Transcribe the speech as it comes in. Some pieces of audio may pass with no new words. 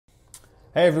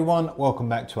Hey everyone, welcome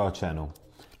back to our channel.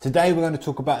 Today we're going to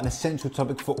talk about an essential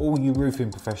topic for all you roofing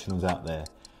professionals out there: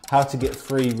 how to get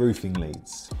free roofing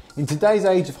leads. In today's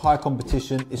age of high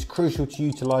competition, it's crucial to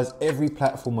utilise every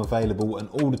platform available and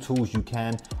all the tools you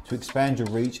can to expand your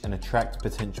reach and attract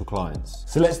potential clients.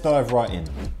 So let's dive right in.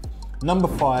 Number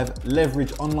 5,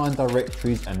 leverage online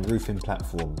directories and roofing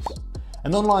platforms.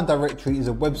 An online directory is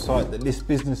a website that lists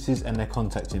businesses and their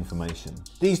contact information.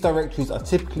 These directories are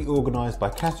typically organised by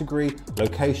category,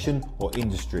 location or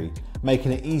industry,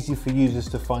 making it easy for users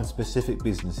to find specific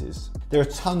businesses. There are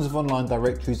tons of online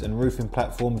directories and roofing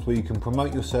platforms where you can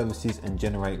promote your services and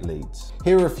generate leads.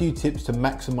 Here are a few tips to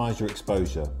maximise your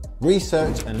exposure.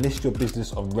 Research and list your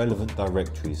business on relevant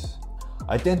directories.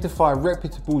 Identify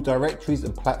reputable directories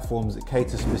and platforms that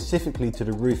cater specifically to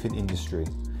the roofing industry.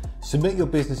 Submit your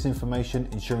business information,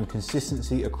 ensuring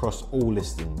consistency across all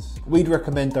listings. We'd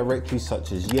recommend directories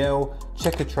such as Yale,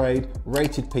 Checkatrade,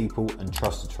 Rated People and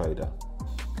Trusted Trader.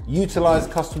 Utilize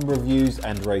customer reviews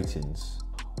and ratings.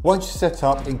 Once you're set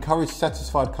up, encourage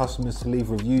satisfied customers to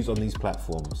leave reviews on these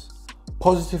platforms.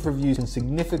 Positive reviews can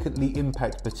significantly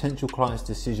impact potential clients'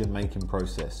 decision-making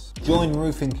process. Join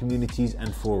roofing communities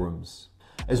and forums.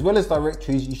 As well as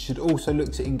directories, you should also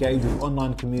look to engage with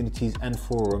online communities and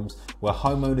forums where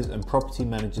homeowners and property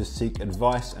managers seek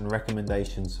advice and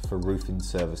recommendations for roofing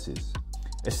services.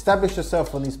 Establish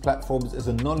yourself on these platforms as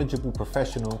a knowledgeable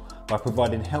professional by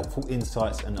providing helpful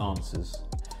insights and answers.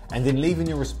 And in leaving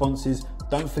your responses,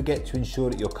 don't forget to ensure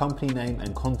that your company name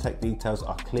and contact details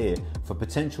are clear for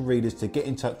potential readers to get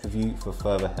in touch with you for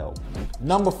further help.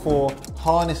 Number 4,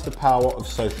 harness the power of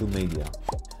social media.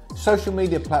 Social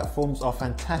media platforms are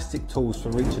fantastic tools for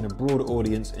reaching a broader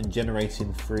audience and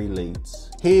generating free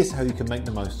leads. Here's how you can make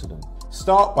the most of them.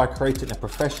 Start by creating a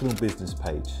professional business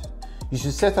page. You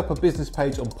should set up a business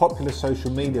page on popular social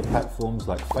media platforms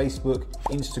like Facebook,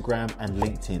 Instagram and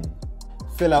LinkedIn.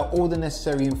 Fill out all the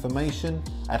necessary information,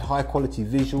 add high quality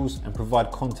visuals and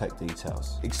provide contact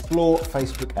details. Explore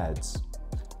Facebook ads.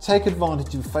 Take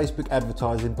advantage of Facebook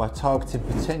advertising by targeting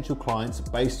potential clients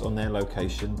based on their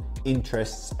location,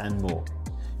 interests and more.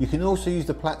 You can also use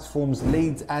the platform's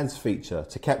Leads Ads feature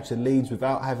to capture leads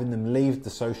without having them leave the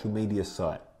social media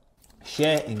site.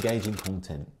 Share engaging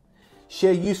content.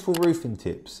 Share useful roofing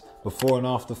tips, before and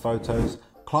after photos,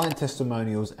 client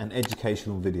testimonials and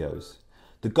educational videos.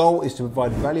 The goal is to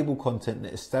provide valuable content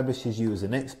that establishes you as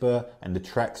an expert and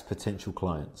attracts potential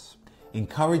clients.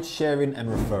 Encourage sharing and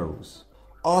referrals.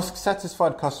 Ask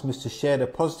satisfied customers to share their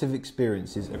positive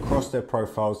experiences across their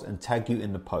profiles and tag you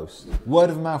in the post.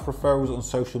 Word of mouth referrals on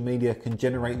social media can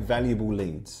generate valuable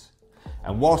leads.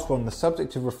 And whilst we're on the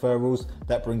subject of referrals,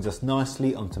 that brings us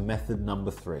nicely onto method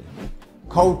number 3.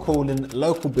 Cold calling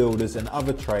local builders and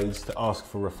other trades to ask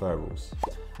for referrals.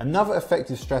 Another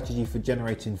effective strategy for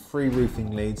generating free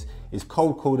roofing leads is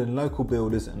cold calling local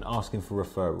builders and asking for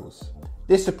referrals.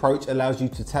 This approach allows you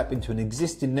to tap into an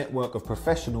existing network of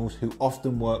professionals who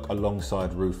often work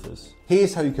alongside roofers.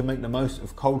 Here's how you can make the most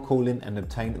of cold calling and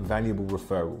obtain valuable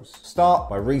referrals. Start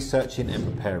by researching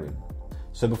and preparing.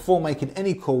 So before making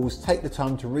any calls, take the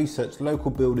time to research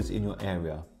local builders in your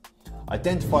area.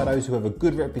 Identify those who have a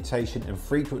good reputation and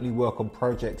frequently work on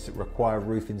projects that require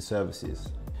roofing services.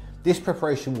 This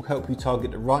preparation will help you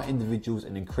target the right individuals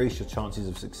and increase your chances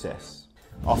of success.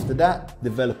 After that,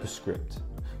 develop a script.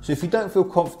 So if you don't feel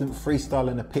confident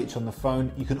freestyling a pitch on the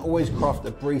phone, you can always craft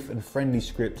a brief and friendly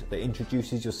script that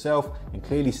introduces yourself and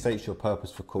clearly states your purpose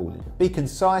for calling. Be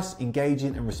concise,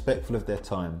 engaging and respectful of their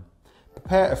time.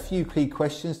 Prepare a few key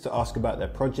questions to ask about their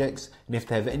projects and if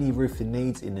they have any roofing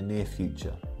needs in the near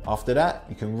future. After that,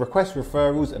 you can request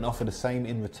referrals and offer the same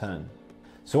in return.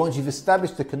 So once you've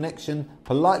established a connection,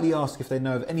 politely ask if they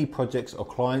know of any projects or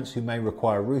clients who may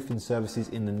require roofing services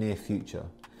in the near future.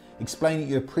 Explain that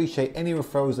you appreciate any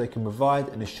referrals they can provide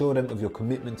and assure them of your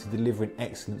commitment to delivering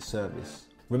excellent service.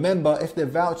 Remember, if they're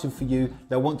vouching for you,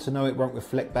 they'll want to know it won't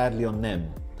reflect badly on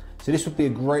them. So this would be a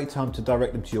great time to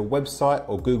direct them to your website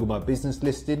or Google My Business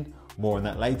listing, more on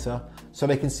that later, so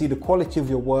they can see the quality of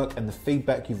your work and the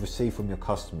feedback you've received from your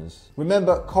customers.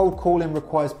 Remember, cold calling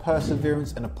requires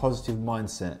perseverance and a positive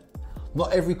mindset.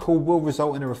 Not every call will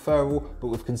result in a referral, but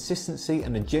with consistency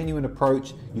and a genuine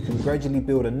approach, you can gradually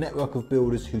build a network of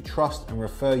builders who trust and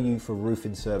refer you for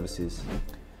roofing services.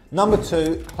 Number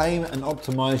 2, claim and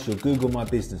optimize your Google My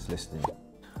Business listing.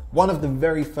 One of the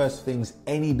very first things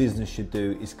any business should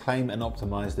do is claim and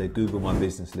optimize their Google My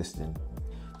Business listing.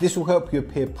 This will help you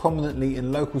appear prominently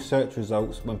in local search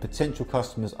results when potential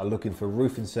customers are looking for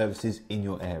roofing services in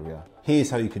your area.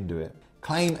 Here's how you can do it.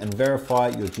 Claim and verify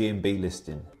your GMB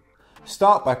listing.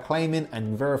 Start by claiming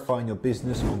and verifying your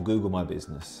business on Google My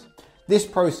Business. This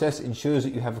process ensures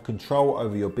that you have control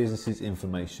over your business's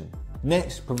information.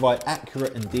 Next, provide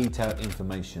accurate and detailed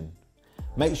information.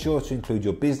 Make sure to include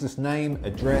your business name,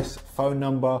 address, phone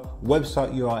number,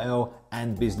 website URL,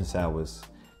 and business hours.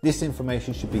 This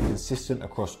information should be consistent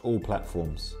across all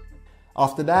platforms.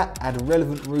 After that, add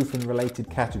relevant roofing related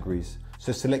categories.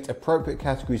 So select appropriate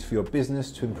categories for your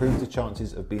business to improve the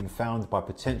chances of being found by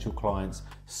potential clients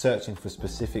searching for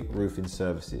specific roofing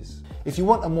services. If you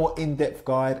want a more in-depth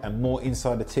guide and more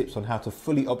insider tips on how to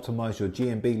fully optimize your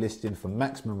GMB listing for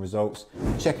maximum results,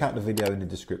 check out the video in the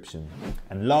description.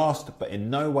 And last, but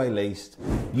in no way least,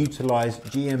 utilize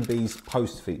GMB's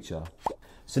post feature.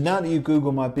 So now that your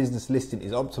Google My Business listing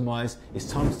is optimized,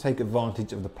 it's time to take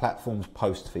advantage of the platform's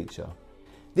post feature.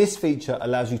 This feature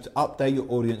allows you to update your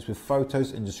audience with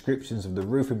photos and descriptions of the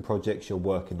roofing projects you're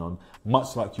working on,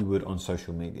 much like you would on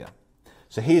social media.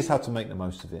 So here's how to make the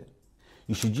most of it.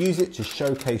 You should use it to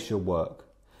showcase your work.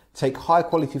 Take high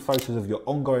quality photos of your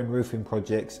ongoing roofing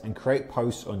projects and create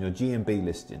posts on your GMB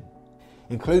listing.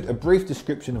 Include a brief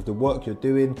description of the work you're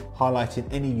doing,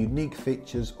 highlighting any unique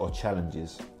features or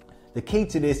challenges. The key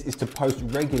to this is to post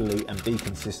regularly and be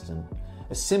consistent.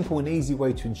 A simple and easy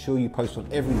way to ensure you post on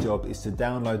every job is to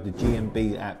download the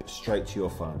GMB app straight to your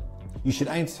phone. You should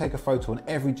aim to take a photo on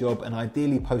every job and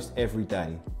ideally post every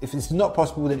day. If it's not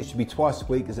possible, then it should be twice a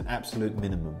week as an absolute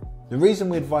minimum. The reason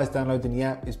we advise downloading the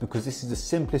app is because this is the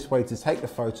simplest way to take the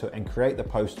photo and create the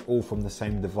post all from the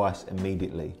same device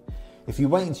immediately. If you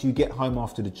wait until you get home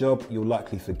after the job, you'll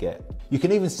likely forget. You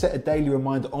can even set a daily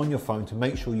reminder on your phone to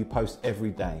make sure you post every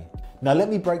day. Now let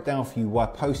me break down for you why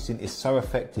posting is so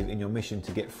effective in your mission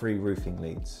to get free roofing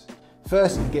leads.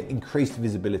 First, get increased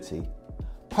visibility.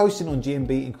 Posting on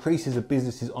GMB increases a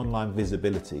business's online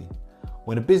visibility.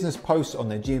 When a business posts on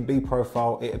their GMB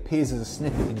profile, it appears as a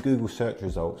snippet in Google search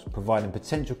results, providing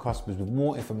potential customers with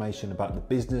more information about the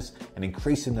business and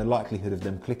increasing the likelihood of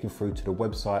them clicking through to the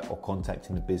website or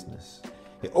contacting the business.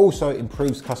 It also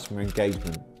improves customer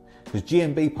engagement, because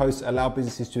GMB posts allow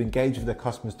businesses to engage with their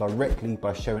customers directly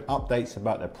by sharing updates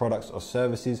about their products or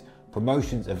services,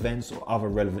 promotions, events, or other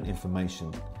relevant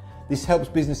information. This helps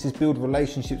businesses build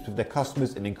relationships with their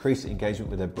customers and increase engagement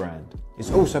with their brand.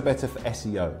 It's also better for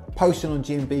SEO. Posting on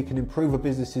GMB can improve a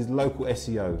business's local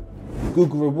SEO.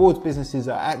 Google rewards businesses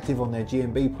that are active on their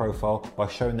GMB profile by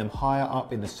showing them higher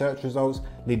up in the search results,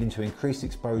 leading to increased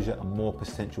exposure and more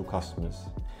potential customers.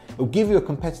 It will give you a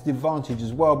competitive advantage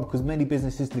as well because many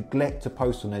businesses neglect to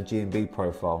post on their GMB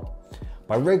profile.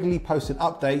 By regularly posting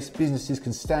updates, businesses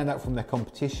can stand out from their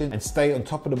competition and stay on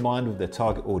top of the mind of their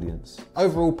target audience.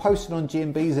 Overall, posting on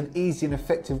GMB is an easy and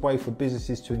effective way for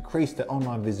businesses to increase their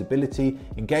online visibility,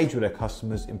 engage with their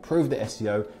customers, improve their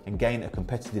SEO, and gain a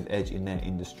competitive edge in their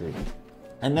industry.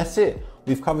 And that's it.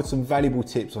 We've covered some valuable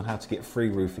tips on how to get free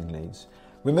roofing leads.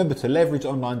 Remember to leverage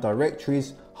online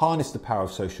directories, harness the power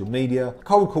of social media,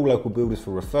 cold call local builders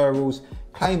for referrals,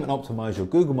 claim and optimize your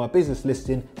Google My Business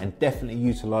listing, and definitely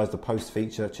utilize the post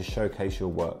feature to showcase your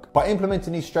work. By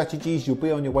implementing these strategies, you'll be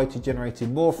on your way to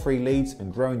generating more free leads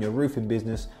and growing your roofing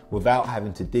business without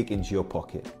having to dig into your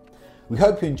pocket. We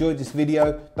hope you enjoyed this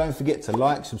video. Don't forget to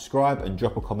like, subscribe, and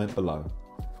drop a comment below.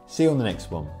 See you on the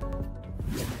next one.